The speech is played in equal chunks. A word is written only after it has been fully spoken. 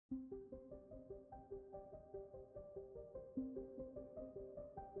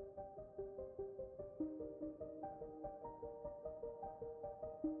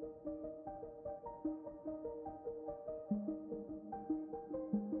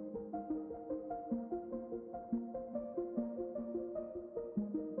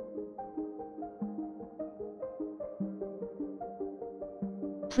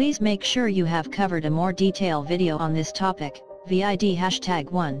Please make sure you have covered a more detailed video on this topic,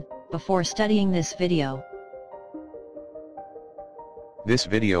 VID#1, before studying this video. This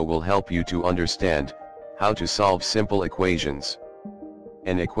video will help you to understand how to solve simple equations.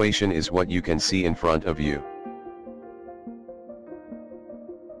 An equation is what you can see in front of you.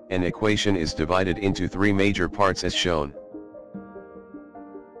 An equation is divided into three major parts as shown.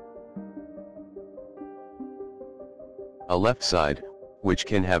 A left side, which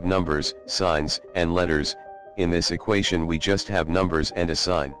can have numbers, signs, and letters. In this equation we just have numbers and a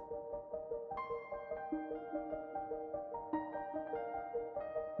sign.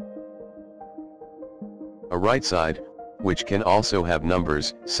 A right side, which can also have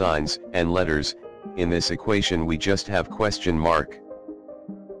numbers, signs, and letters. In this equation we just have question mark.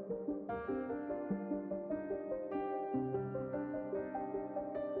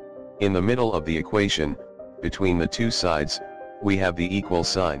 In the middle of the equation, between the two sides, we have the equal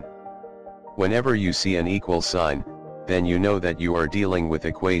sign. Whenever you see an equal sign, then you know that you are dealing with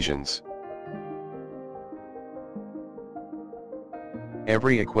equations.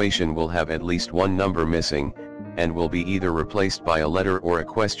 Every equation will have at least one number missing, and will be either replaced by a letter or a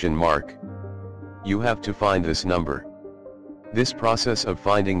question mark. You have to find this number. This process of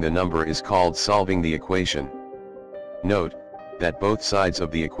finding the number is called solving the equation. Note that both sides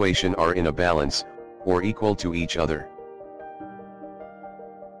of the equation are in a balance, or equal to each other.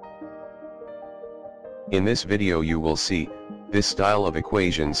 In this video you will see this style of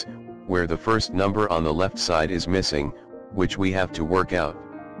equations, where the first number on the left side is missing, which we have to work out.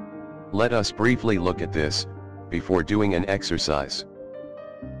 Let us briefly look at this, before doing an exercise.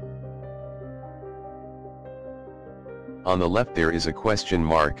 On the left there is a question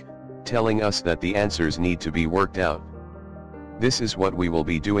mark, telling us that the answers need to be worked out. This is what we will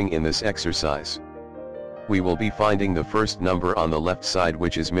be doing in this exercise. We will be finding the first number on the left side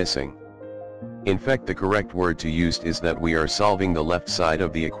which is missing. In fact, the correct word to use is that we are solving the left side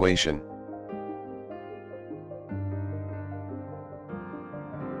of the equation.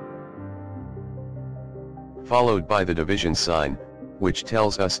 Followed by the division sign, which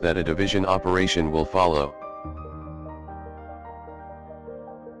tells us that a division operation will follow.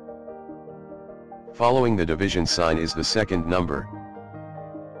 Following the division sign is the second number.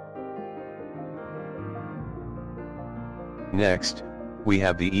 Next, we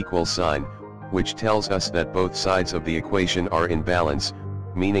have the equal sign, which tells us that both sides of the equation are in balance,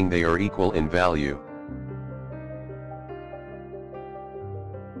 meaning they are equal in value.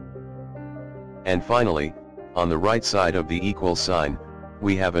 And finally, on the right side of the equal sign,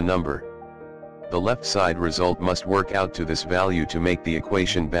 we have a number. The left side result must work out to this value to make the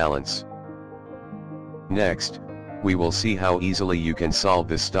equation balance. Next, we will see how easily you can solve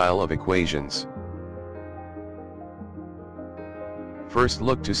this style of equations. First,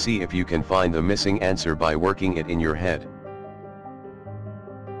 look to see if you can find the missing answer by working it in your head.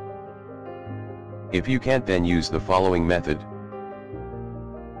 If you can't, then use the following method.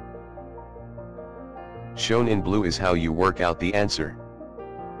 Shown in blue is how you work out the answer.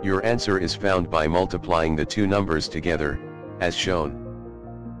 Your answer is found by multiplying the two numbers together, as shown.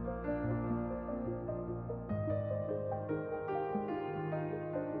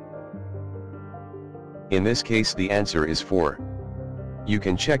 In this case the answer is 4. You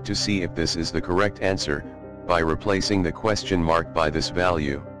can check to see if this is the correct answer, by replacing the question mark by this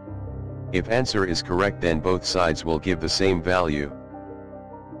value. If answer is correct, then both sides will give the same value.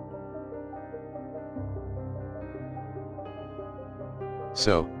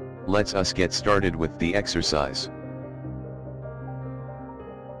 So, let's us get started with the exercise.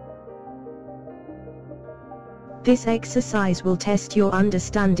 This exercise will test your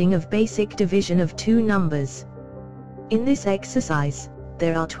understanding of basic division of two numbers. In this exercise,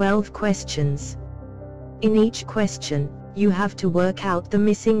 there are 12 questions. In each question, you have to work out the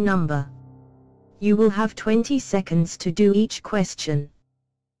missing number. You will have 20 seconds to do each question.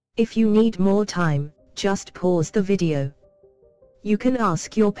 If you need more time, just pause the video. You can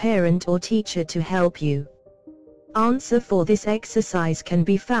ask your parent or teacher to help you. Answer for this exercise can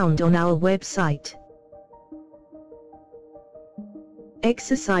be found on our website.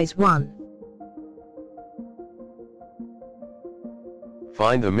 Exercise 1.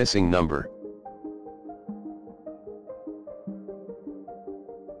 Find the missing number.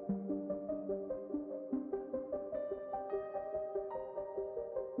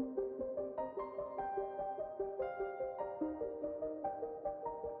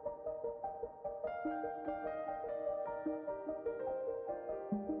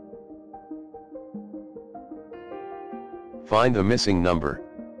 Find the missing number.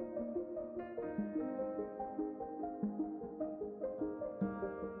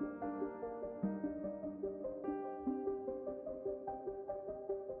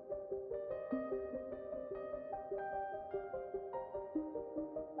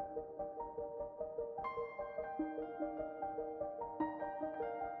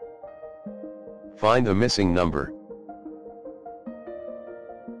 Find the missing number.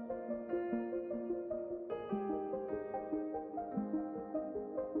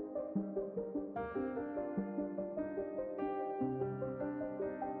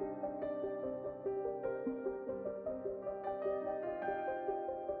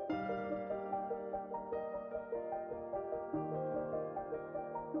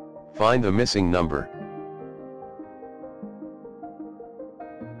 Find the missing number.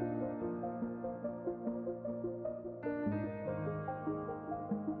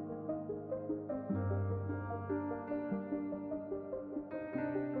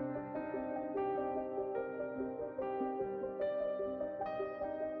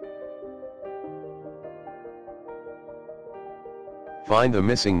 Find the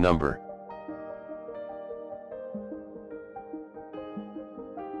missing number.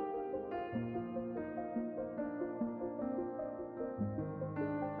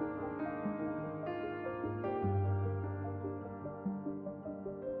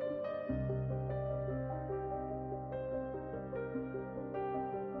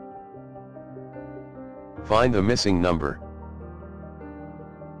 Find the missing number.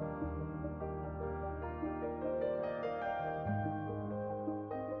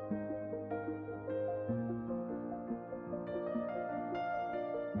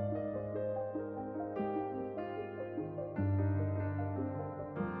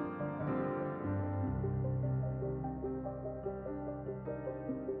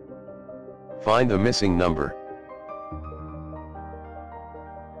 Find the missing number.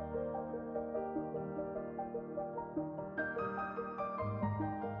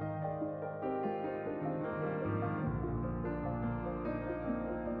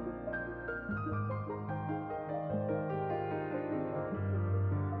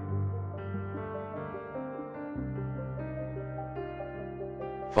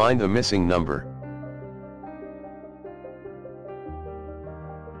 Find the missing number.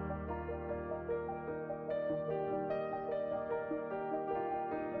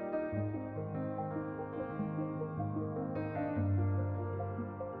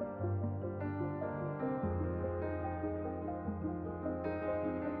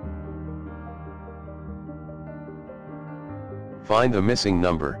 Find the missing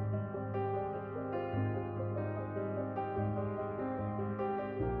number.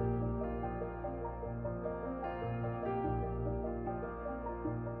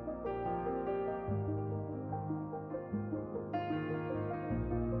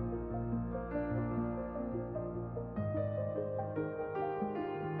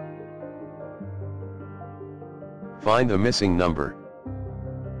 Find the missing number.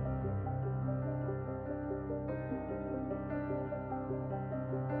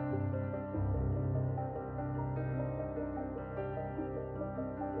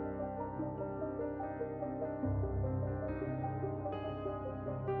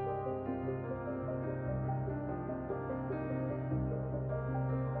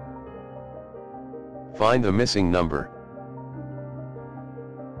 Find the missing number.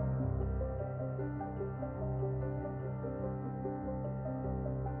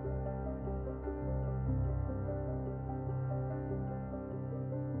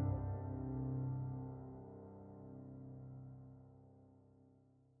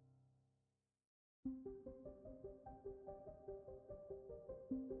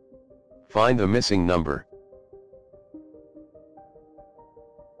 Find the missing number.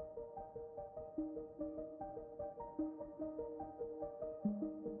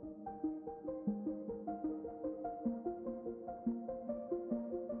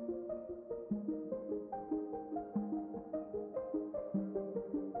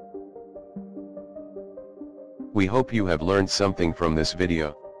 We hope you have learned something from this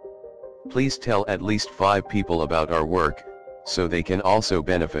video. Please tell at least 5 people about our work, so they can also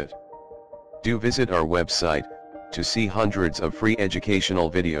benefit. Do visit our website, to see hundreds of free educational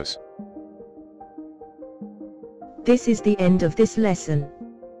videos. This is the end of this lesson.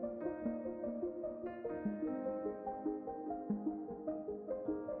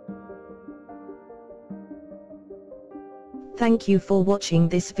 Thank you for watching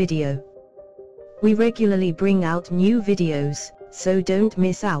this video. We regularly bring out new videos, so don't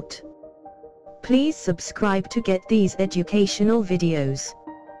miss out. Please subscribe to get these educational videos.